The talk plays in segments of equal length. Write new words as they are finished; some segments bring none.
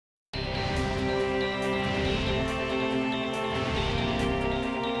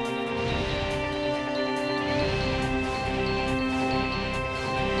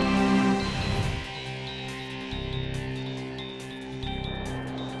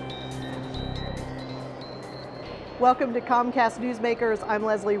Welcome to Comcast Newsmakers. I'm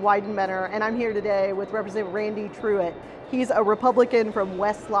Leslie Weidenbender, and I'm here today with Representative Randy Truitt. He's a Republican from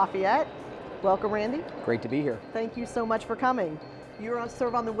West Lafayette. Welcome, Randy. Great to be here. Thank you so much for coming. You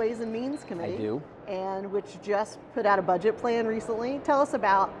serve on the Ways and Means Committee. I do. And which just put out a budget plan recently. Tell us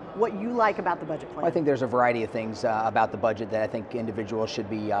about what you like about the budget plan. I think there's a variety of things about the budget that I think individuals should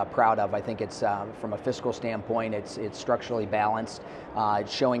be proud of. I think it's, from a fiscal standpoint, it's structurally balanced.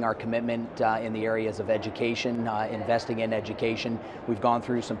 It's showing our commitment in the areas of education, investing in education. We've gone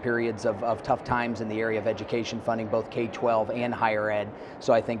through some periods of tough times in the area of education funding, both K-12 and higher ed.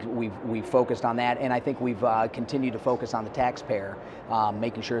 So I think we've focused on that, and I think we've continued to focus on the taxpayer,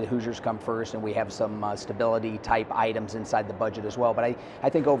 making sure the Hoosiers come first, and we have some stability type items inside the budget as well. But I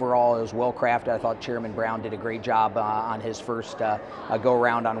think overall it was well crafted. I thought Chairman Brown did a great job on his first go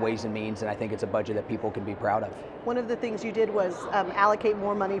around on Ways and Means, and I think it's a budget that people can be proud of. One of the things you did was allocate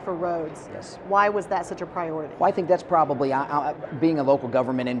more money for roads. Yes. Why was that such a priority? Well, I think that's probably, being a local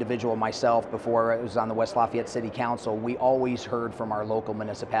government individual myself before I was on the West Lafayette City Council, we always heard from our local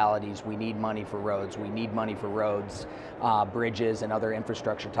municipalities, we need money for roads, we need money for roads, bridges and other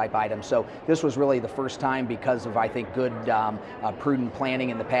infrastructure type items. So this was really the first time, because of, I think, good prudent planning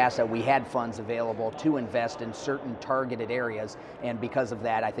in the past, that we had funds available to invest in certain targeted areas, and because of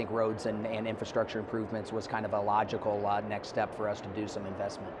that, I think roads and infrastructure improvements was kind of a logical next step for us to do some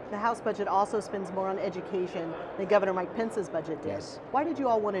investment. The House budget also spends more on education than Governor Mike Pence's budget did. Yes. Why did you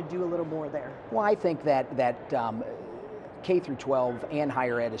all want to do a little more there? Well, I think that K through 12 and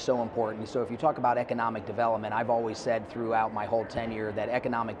higher ed is so important. So if you talk about economic development, I've always said throughout my whole tenure that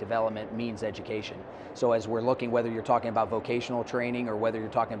economic development means education. So as we're looking, whether you're talking about vocational training or whether you're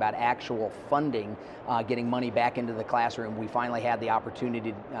talking about actual funding, getting money back into the classroom, we finally had the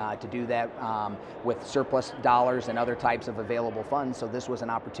opportunity to do that with surplus dollars and other types of available funds. So this was an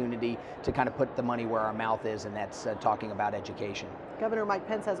opportunity to kind of put the money where our mouth is, and that's talking about education. Governor Mike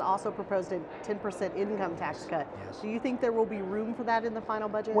Pence has also proposed a 10% income tax cut. Yes. Do you think there will be room for that in the final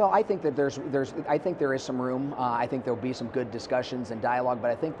budget? Well, I think that I think there is some room. I think there'll be some good discussions and dialogue, but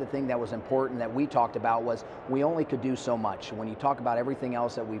I think the thing that was important that we talked about was we only could do so much. When you talk about everything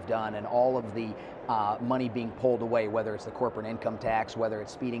else that we've done and all of the money being pulled away, whether it's the corporate income tax, whether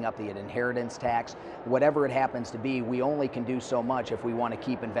it's speeding up the inheritance tax, whatever it happens to be, we only can do so much if we want to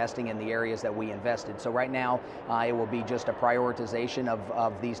keep investing in the areas that we invested. So right now, it will be just a prioritization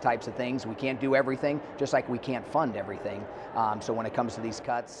of these types of things. We can't do everything, just like we can't fund everything. So when it comes to these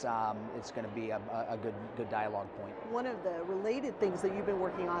cuts, it's going to be a good dialogue point. One of the related things that you've been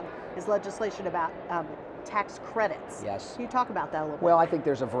working on is legislation about tax credits. Yes. Can you talk about that a little bit? Well, I think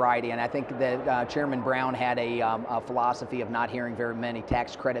there's a variety, and I think that Chairman Brown had a philosophy of not hearing very many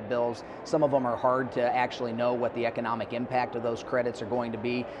tax credit bills. Some of them are hard to actually know what the economic impact of those credits are going to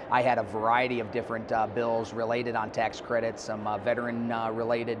be. I had a variety of different bills related on tax credits, some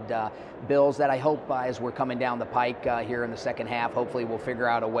veteran-related bills that I hope as we're coming down the pike here in the second half, hopefully we'll figure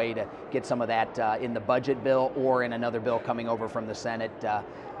out a way to get some of that in the budget bill or in another bill coming over from the Senate,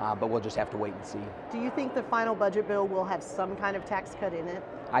 but we'll just have to wait and see. Do you think the final budget bill will have some kind of tax cut in it?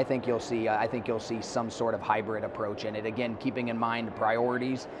 I think you'll see some sort of hybrid approach in it. Again, keeping in mind the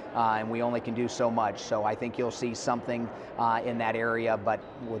priorities, and we only can do so much. So I think you'll see something in that area, but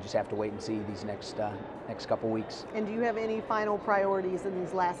we'll just have to wait and see these next couple weeks. And do you have any final priorities in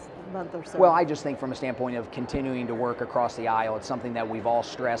these last month or so? Well, I just think from a standpoint of continuing to work across the aisle, it's something that we've all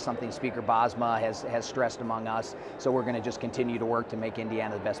stressed, something Speaker Bosma has stressed among us. So we're going to just continue to work to make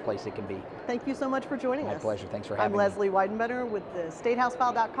Indiana the best place it can be. Thank you so much for joining us. My pleasure. Thanks for having me. I'm Leslie Weidenbender with the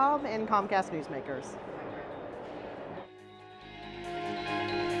StateHouseFile.com and Comcast Newsmakers.